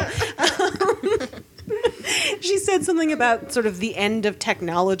table. She said something about sort of the end of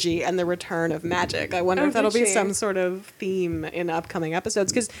technology and the return of magic. I wonder if that'll be some sort of theme in upcoming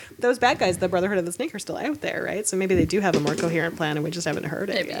episodes, because those bad guys, the Brotherhood of the Snake, are still out there, right? So maybe they do have a more coherent plan and we just haven't heard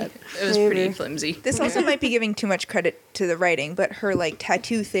it Maybe. yet. It was pretty flimsy. This also might be giving too much credit to the writing, but her, like,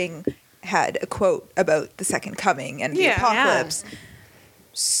 tattoo thing had a quote about the second coming and the apocalypse.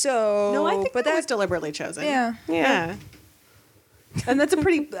 So, No, I think but that was deliberately chosen. Yeah. Yeah. And that's a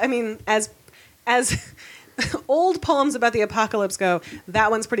pretty, I mean, as old poems about the apocalypse go,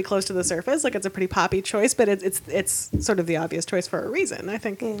 that one's pretty close to the surface. Like, it's a pretty poppy choice, but it's sort of the obvious choice for a reason. I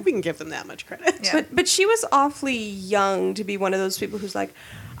think we can give them that much credit. Yeah. But she was awfully young to be one of those people who's like,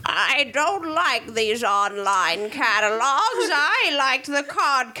 I don't like these online catalogs. I liked the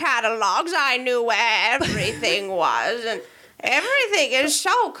card catalogs. I knew where everything was, and everything is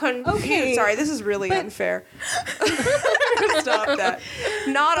so confused. Okay, Sorry, this is really unfair. Stop that.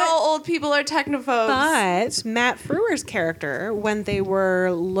 Not all old people are technophobes. But Matt Frewer's character, when they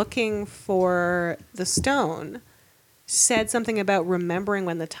were looking for the stone, said something about remembering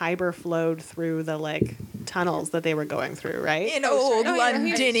when the Tiber flowed through the, like, tunnels that they were going through, right? In old I assumed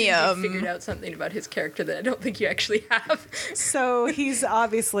you Londinium. figured out something about his character that I don't think you actually have. So he's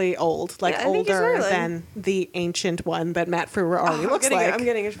obviously old, like Yeah, I think he's older Merlin. than the ancient one that Matt Frewer already looks like. I'm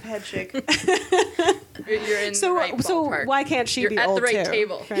getting a head shake. You're in So, the right so ballpark. why can't she You're be at old the right too?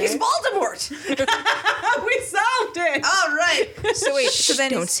 table. Right? He's Voldemort. We solved it. All right. So wait, so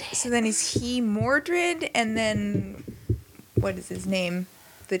then don't is, say it. so then is he Mordred, and then what is his name?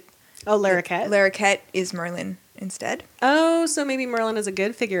 The Oh, Larroquette. Larroquette is Merlin instead. Oh, so maybe Merlin is a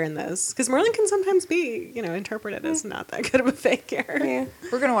good figure in this. Because Merlin can sometimes be, interpreted as not that good of a figure. Yeah.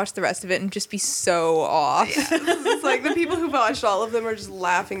 We're going to watch the rest of it and just be so off. It's like the people who've watched all of them are just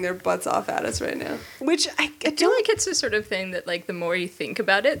laughing their butts off at us right now. Which I I feel like it's the sort of thing that, like, the more you think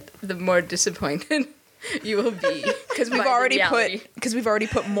about it, the more disappointed you will be. Because we've already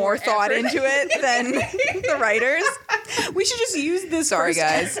put more thought into it than the writers. we should just use this Sorry, first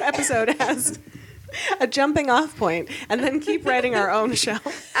guys. episode as a jumping off point and then keep writing our own show.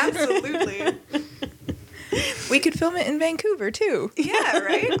 Absolutely. We could film it in Vancouver, too. Yeah,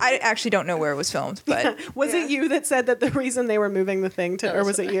 right? I actually don't know where it was filmed, but... Was it you that said that the reason they were moving the thing to, or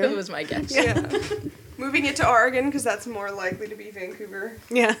was it you? That was my guess. Yeah. Moving it to Oregon because that's more likely to be Vancouver.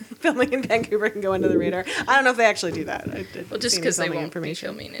 Yeah, filming in Vancouver can go into the radar. I don't know if they actually do that. Well, just because they won't be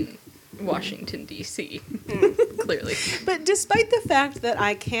filming in Washington, D.C., clearly. But despite the fact that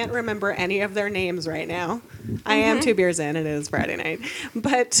I can't remember any of their names right now, I am 2 beers in, it is Friday night,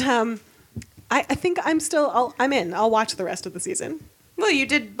 but I think I'm in. I'll watch the rest of the season. Well, you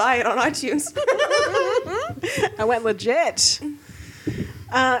did buy it on iTunes. I went legit.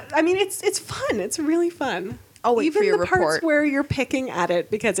 I mean, it's fun. It's really fun. I'll wait Even for your the parts report. where you're picking at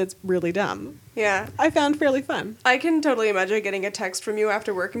it because it's really dumb, Yeah. I found fairly fun. I can totally imagine getting a text from you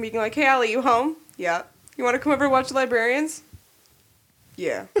after work and being like, hey, Allie, you home? Yeah. You want to come over and watch The Librarians?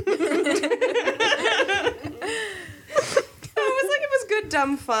 Yeah. It was good,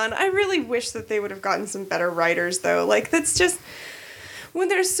 dumb fun. I really wish that they would have gotten some better writers, though. Like, that's just... When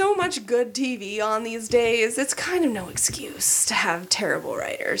there's so much good TV on these days, it's kind of no excuse to have terrible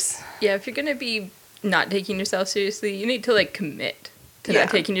writers. Yeah, if you're going to be not taking yourself seriously, you need to, like, commit to Yeah.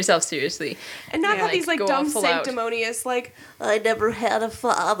 not taking yourself seriously. And not have these, like, go dumb, all full out. sanctimonious, like, I never had a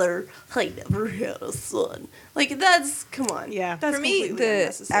father, I never had a son. Like, that's... Come on. Yeah. That's For me, completely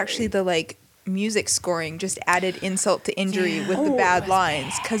unnecessary. the like music scoring just added insult to injury with the bad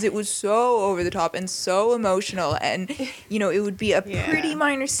lines because it was so over the top and so emotional, and it would be a pretty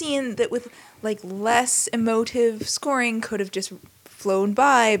minor scene that with like less emotive scoring could have just flown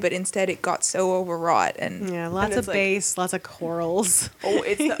by, but instead it got so overwrought and Yeah, lots of bass, lots of chorals. Oh,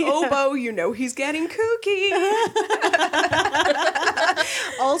 it's the oboe. You know he's getting kooky.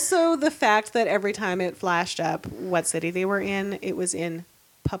 Also, the fact that every time it flashed up what city they were in, it was in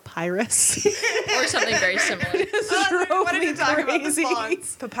papyrus. Or something very similar. What did you talk about the crazy.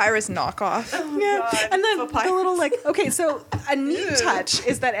 fonts? papyrus knockoff. Yeah, God, and then papyrus. the little okay, so a neat touch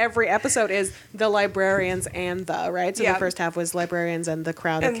is that every episode is the librarians and right. So Yeah. the first half was librarians and the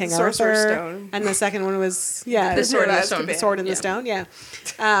crown And of King Sorcerer's Arthur, Stone. and the second one was The Sword in the Stone. the sword in the Yeah. stone. Yeah,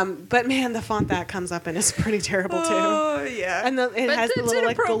 but man, the font that comes up in is pretty terrible too. Oh, yeah. And it But has the it's little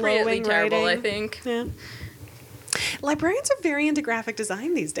inappropriately glowing terrible, writing. I think. Yeah. Librarians are very into graphic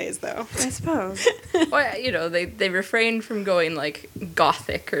design these days, though. I suppose. Well, they refrained from going like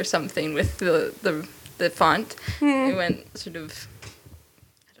gothic or something with the font. They went sort of,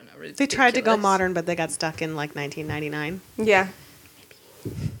 I don't know. Ridiculous. They tried to go modern, but they got stuck in like 1999. Yeah.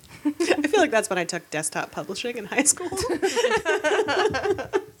 I feel like that's when I took desktop publishing in high school.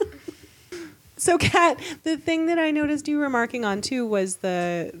 So, Kat, the thing that I noticed you remarking on too was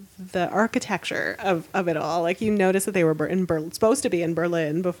the architecture of it all. Like you noticed that they were supposed to be in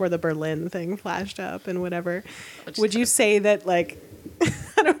Berlin before the Berlin thing flashed up and whatever. Would you say that like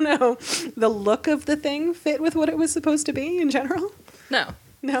I don't know, the look of the thing fit with what it was supposed to be in general? No.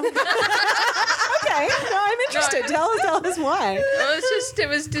 No. Okay. No, I'm interested. Tell us why. Well, it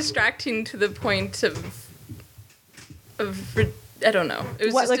was distracting to the point of I don't know. It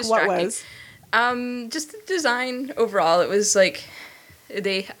was What just like distracting. what was? Just the design overall. It was like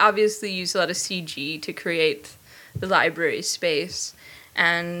they obviously used a lot of CG to create the library space,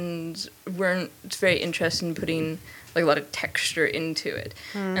 and weren't very interested in putting like a lot of texture into it.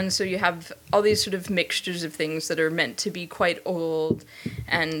 And so you have all these sort of mixtures of things that are meant to be quite old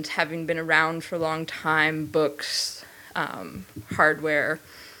and having been around for a long time, books, hardware,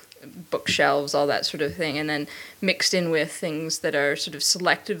 bookshelves, all that sort of thing, and then mixed in with things that are sort of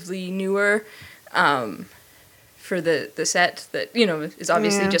selectively newer for the set that, is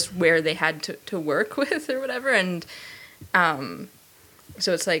obviously just where they had to work with or whatever. And so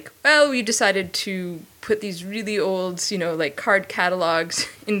it's like, well, we decided to put these really old, like card catalogs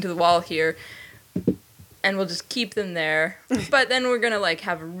into the wall here, and we'll just keep them there. But then we're going to like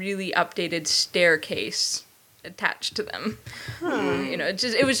have a really updated staircase attached to them.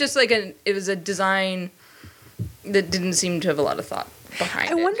 It was just like it was a design that didn't seem to have a lot of thought behind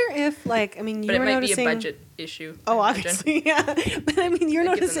it. I wonder if, you but it were might noticing... be a budget issue. Oh, I imagine. obviously, yeah. But I mean, you're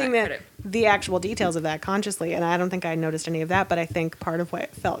I give them noticing that that credit. the actual details of that consciously, and I don't think I noticed any of that, but I think part of why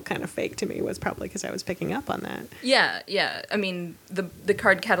it felt kind of fake to me was probably because I was picking up on that. Yeah. I mean, the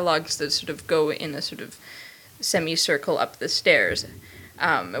card catalogs that sort of go in a sort of semicircle up the stairs.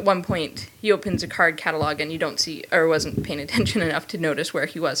 At one point, he opens a card catalog and you don't see, or wasn't paying attention enough to notice where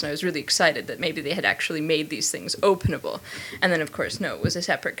he was, and I was really excited that maybe they had actually made these things openable. And then, of course, no, it was a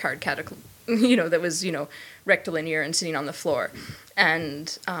separate card catalog, that was, rectilinear and sitting on the floor.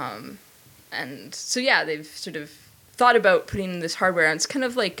 And so, yeah, they've sort of thought about putting this hardware on. It's kind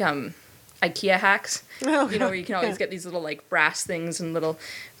of like IKEA hacks, where you can always get these little like brass things and little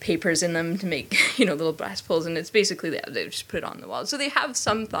papers in them to make, little brass pulls, and it's basically they just put it on the wall. So they have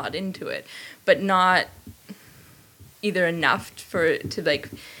some thought into it, but not either enough for it to like...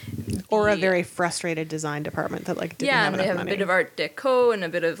 Or a very frustrated design department that like didn't have enough money. Yeah, and they have a bit of Art Deco and a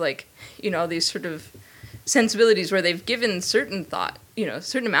bit of like, all these sort of sensibilities where they've given certain thought, a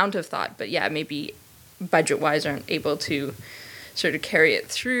certain amount of thought, but yeah, maybe budget-wise aren't able to sort of carry it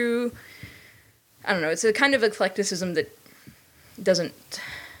through. I don't know, it's a kind of eclecticism that doesn't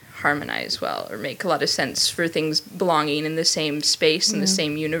harmonize well or make a lot of sense for things belonging in the same space, in the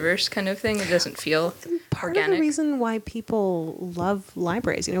same universe kind of thing. It doesn't feel Part organic. of the reason why people love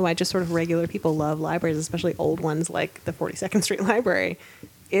libraries, why just sort of regular people love libraries, especially old ones like the 42nd Street Library,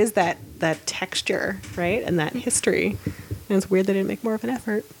 is that texture, right? And that history. And it's weird they didn't make more of an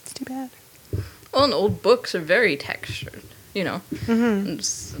effort. It's too bad. Well, and old books are very textured, And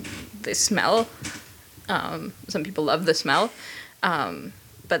they smell. Some people love the smell.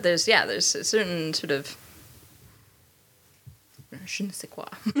 But there's a certain sort of je ne sais quoi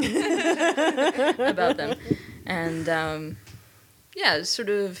about them. And, it's sort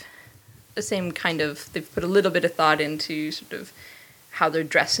of the same kind of, they've put a little bit of thought into sort of how they're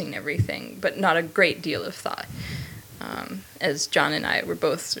dressing everything, but not a great deal of thought. As John and I were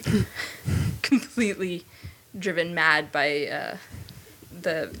both sort of completely driven mad by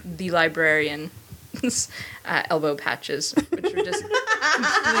the librarian elbow patches, which were just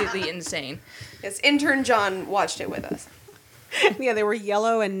completely insane. Yes, intern John watched it with us. Yeah, they were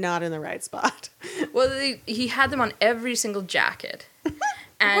yellow and not in the right spot. Well, he had them on every single jacket. Of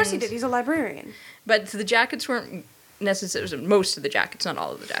course he did. He's a librarian. But the jackets weren't necessarily, most of the jackets, not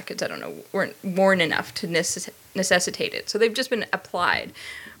all of the jackets, I don't know, weren't worn enough to necessitate it. So they've just been applied,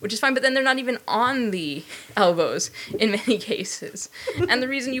 which is fine, but then they're not even on the elbows in many cases. And the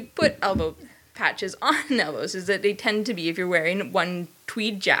reason you put elbow patches on elbows is that they tend to be, if you're wearing one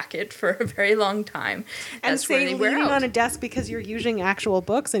tweed jacket for a very long time, and that's where they wear leaning out. on a desk because you're using actual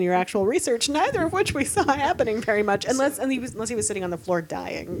books and your actual research, neither of which we saw happening very much, unless he was sitting on the floor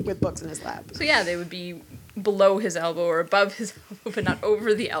dying with books in his lap. So yeah, they would be below his elbow or above his elbow, but not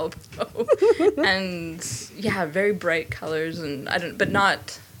over the elbow. And yeah, very bright colors, and I don't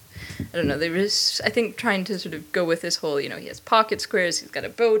know, they were just, I think, trying to sort of go with this whole, he has pocket squares, he's got a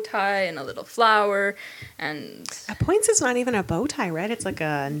bow tie and a little flower, and... At points, it's not even a bow tie, right? It's like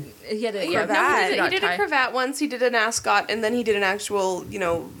a... He had a cravat. No, he did a cravat once, he did an ascot, and then he did an actual,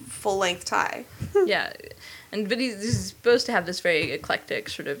 full-length tie. Yeah, but he's supposed to have this very eclectic,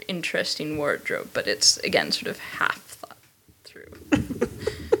 sort of interesting wardrobe, but it's, again, sort of half thought through.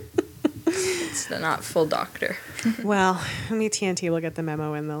 It's not full doctor. Well, maybe TNT will get the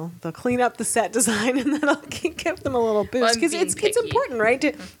memo and they'll clean up the set design and that'll give them a little boost, because it's important, right,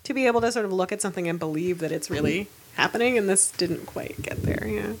 to be able to sort of look at something and believe that it's really happening, and this didn't quite get there.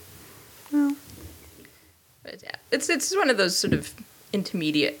 Yeah. Well, but yeah, it's one of those sort of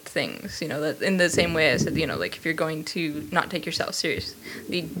intermediate things, that in the same way I said, like if you're going to not take yourself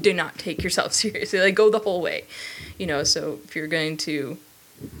seriously, do not take yourself seriously, like go the whole way, so if you're going to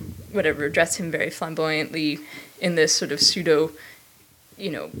dress him very flamboyantly in this sort of pseudo,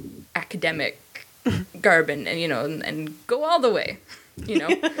 academic garb, and go all the way,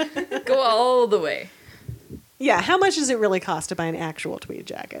 go all the way. Yeah, how much does it really cost to buy an actual tweed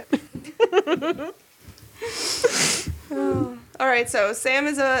jacket? All right, so Sam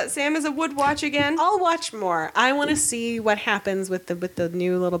is a wood watch again. I'll watch more. I want to see what happens with the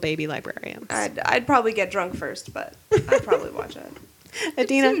new little baby librarians. I'd probably get drunk first, but I'd probably watch it.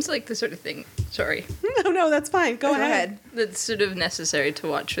 Adina? It seems like the sort of thing, sorry. No, that's fine. Go ahead. That's sort of necessary to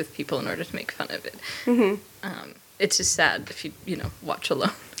watch with people in order to make fun of it. Mm-hmm. It's just sad if you, watch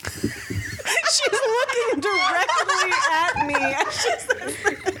alone. She's looking directly at me.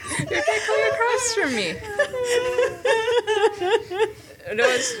 You're directly across from me. No,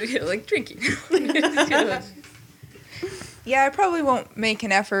 it's, like drinking. Yeah, I probably won't make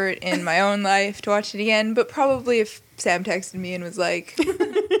an effort in my own life to watch it again, but probably if Sam texted me and was like,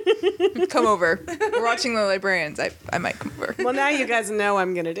 Come over. We're watching The Librarians. I might come over. Well, now you guys know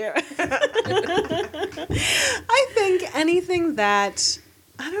I'm going to do it. I think anything that,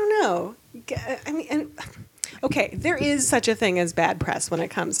 I don't know. I mean, okay, there is such a thing as bad press when it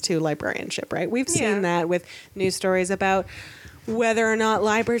comes to librarianship, right? We've seen that with news stories about whether or not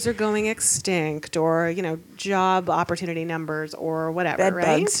libraries are going extinct or, you know, job opportunity numbers or whatever, Bed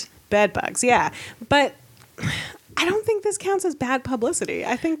right? bugs. Bed bugs, yeah. But I don't think this counts as bad publicity.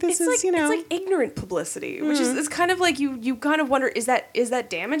 I think this is, like, you know... It's like ignorant publicity, which is it's kind of like you kind of wonder, is that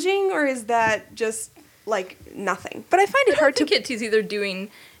damaging or is that just, like, nothing? But I find it hard to... I think it's either doing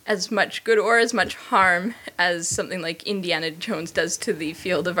as much good or as much harm as something like Indiana Jones does to the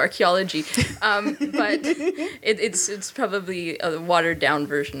field of archaeology. But it's probably a watered-down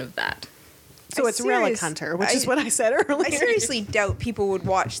version of that. So it's Relic Hunter, which is what I said earlier. I seriously doubt people would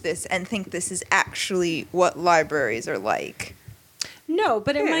watch this and think this is actually what libraries are like. No,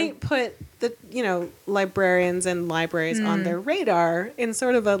 but it might put the, you know, librarians and libraries on their radar in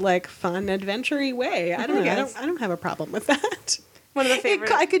sort of a, like, fun, adventure-y way. I don't know. I don't have a problem with that. One of the favorite...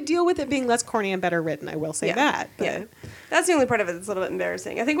 I could deal with it being less corny and better written, I will say that. But. Yeah. That's the only part of it that's a little bit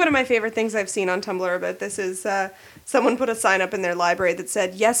embarrassing. I think one of my favorite things I've seen on Tumblr about this is someone put a sign up in their library that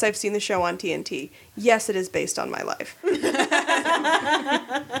said, "Yes, I've seen the show on TNT. Yes, it is based on my life."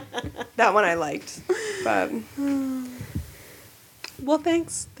 That one I liked. But... Well,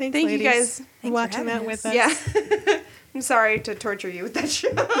 thanks. Thank ladies, you guys for watching that with us. Yeah. I'm sorry to torture you with that show.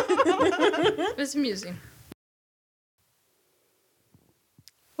 It was amusing.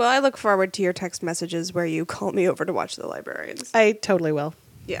 Well, I look forward to your text messages where you call me over to watch The Librarians. I totally will.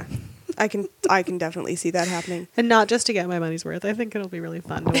 Yeah. I can definitely see that happening. And not just to get my money's worth. I think it'll be really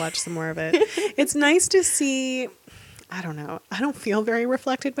fun to watch some more of it. It's nice to see, I don't know, I don't feel very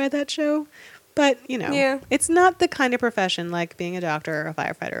reflected by that show. But, you know, it's not the kind of profession like being a doctor or a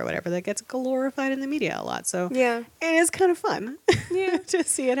firefighter or whatever that gets glorified in the media a lot. So it is kind of fun to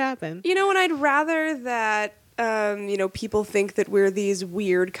see it happen. You know, and I'd rather that, you know, people think that we're these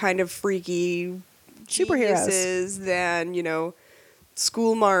weird kind of freaky superheroes than, you know,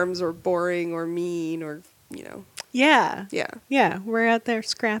 school marms or boring or mean or, you know. Yeah. We're out there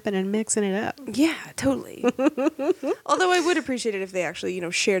scrapping and mixing it up. Yeah, totally. Although I would appreciate it if they actually, you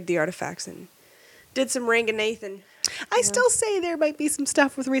know, shared the artifacts and did some Ranganathan. I still say there might be some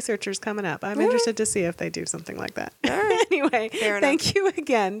stuff with researchers coming up. I'm interested to see if they do something like that. All right. Anyway, thank you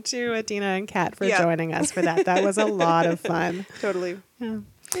again to Adina and Kat for joining us for that. That was a lot of fun. Totally. Yeah.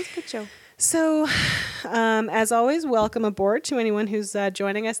 It's a good show. So, as always, welcome aboard to anyone who's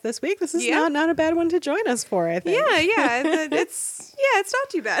joining us this week. This is not a bad one to join us for, I think. Yeah. It's not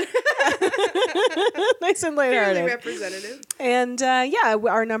too bad. Nice and lighthearted. Fairly representative. And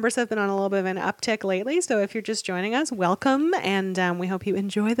our numbers have been on a little bit of an uptick lately. So if you're just joining us, welcome. And we hope you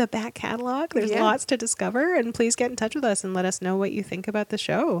enjoy the back catalog. There's lots to discover. And please get in touch with us and let us know what you think about the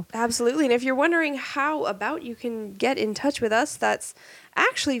show. Absolutely. And if you're wondering how about you can get in touch with us, that's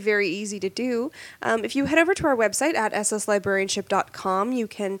actually very easy to do. If you head over to our website at sslibrarianship.com, you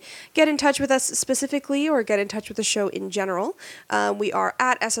can get in touch with us specifically or get in touch with the show in general. We are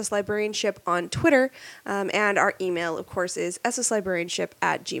at sslibrarianship on Twitter, and our email, of course, is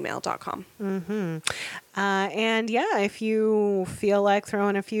sslibrarianship@gmail.com. Mm-hmm. And if you feel like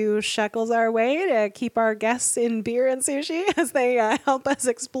throwing a few shekels our way to keep our guests in beer and sushi as they help us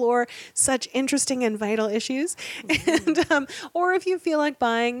explore such interesting and vital issues, and or if you feel like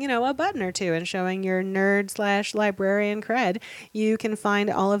buying, a button or two and showing your nerd/librarian cred, you can find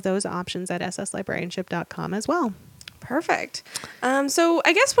all of those options at sslibrarianship.com as well. Perfect. So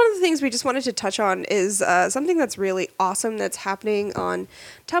I guess one of the things we just wanted to touch on is something that's really awesome that's happening on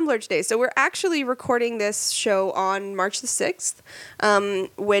Tumblr today. So we're actually recording this show on March the 6th,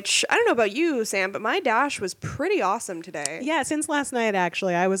 which I don't know about you, Sam, but my dash was pretty awesome today. Yeah, since last night,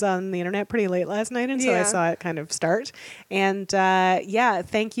 actually. I was on the internet pretty late last night, and so I saw it kind of start. And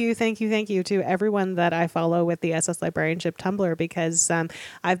thank you to everyone that I follow with the SS Librarianship Tumblr, because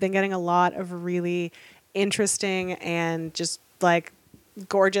I've been getting a lot of really interesting and just like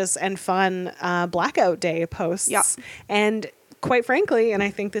gorgeous and fun Blackout Day posts. Yeah. And quite frankly, and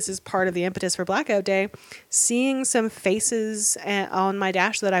I think this is part of the impetus for Blackout Day, seeing some faces on my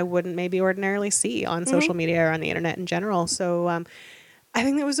dash that I wouldn't maybe ordinarily see on social media or on the internet in general. So I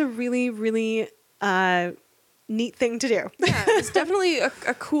think that was a really, really neat thing to do. Yeah, it's definitely a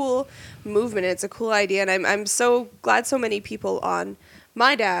cool movement. It's a cool idea, and I'm so glad so many people on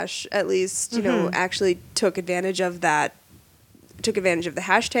my dash, at least, actually took advantage of that, took advantage of the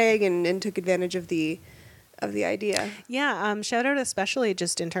hashtag and took advantage of the idea. Yeah, shout out especially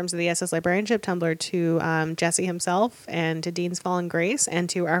just in terms of the SS Librarianship Tumblr to Jesse himself and to Dean's Fallen Grace and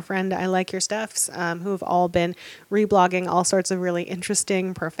to our friend I Like Your Stuffs, who have all been reblogging all sorts of really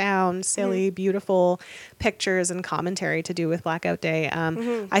interesting, profound, silly, beautiful pictures and commentary to do with Blackout Day.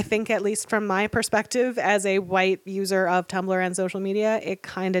 I think, at least from my perspective as a white user of Tumblr and social media, it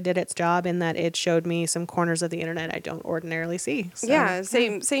kind of did its job in that it showed me some corners of the internet I don't ordinarily see. So, yeah,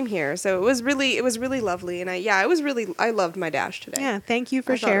 same here. So it was really lovely, and I loved my dash today. Yeah, thank you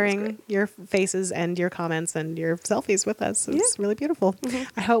for sharing your faces and your comments and your selfies with us. It's really beautiful.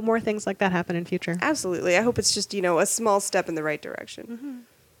 I hope more things like that happen in future. Absolutely. I hope it's just, a small step in the right direction.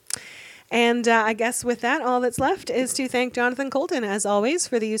 And I guess with that, all that's left is to thank Jonathan Coulton, as always,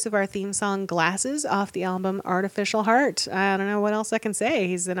 for the use of our theme song Glasses off the album Artificial Heart. I don't know what else I can say.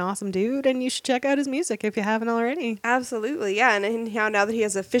 He's an awesome dude, and you should check out his music if you haven't already. Absolutely, yeah. And now that he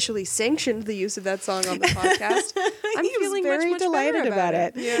has officially sanctioned the use of that song on the podcast, I'm feeling very much delighted better about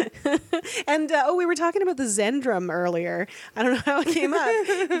it. Yeah. And we were talking about the Zendrum earlier. I don't know how it came up,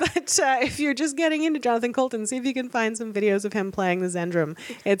 but if you're just getting into Jonathan Coulton, see if you can find some videos of him playing the Zendrum.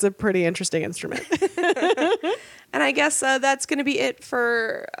 It's a pretty interesting instrument. And I guess that's going to be it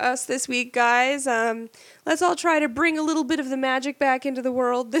for us this week, guys. Let's all try to bring a little bit of the magic back into the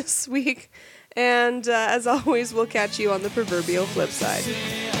world this week. And as always, we'll catch you on the proverbial flip side.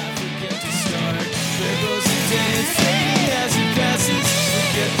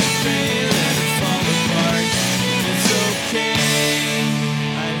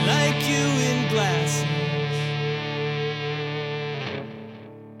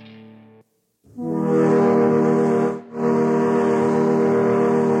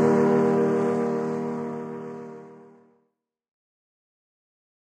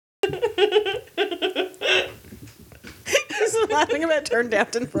 Laughing about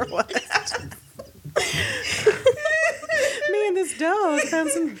Turndown for what? Me and this dog found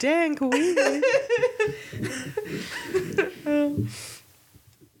some dank weed.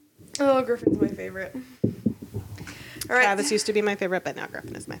 Oh, Griffin's my favorite. All right. Travis used to be my favorite, but now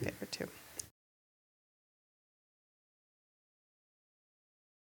Griffin is my favorite too.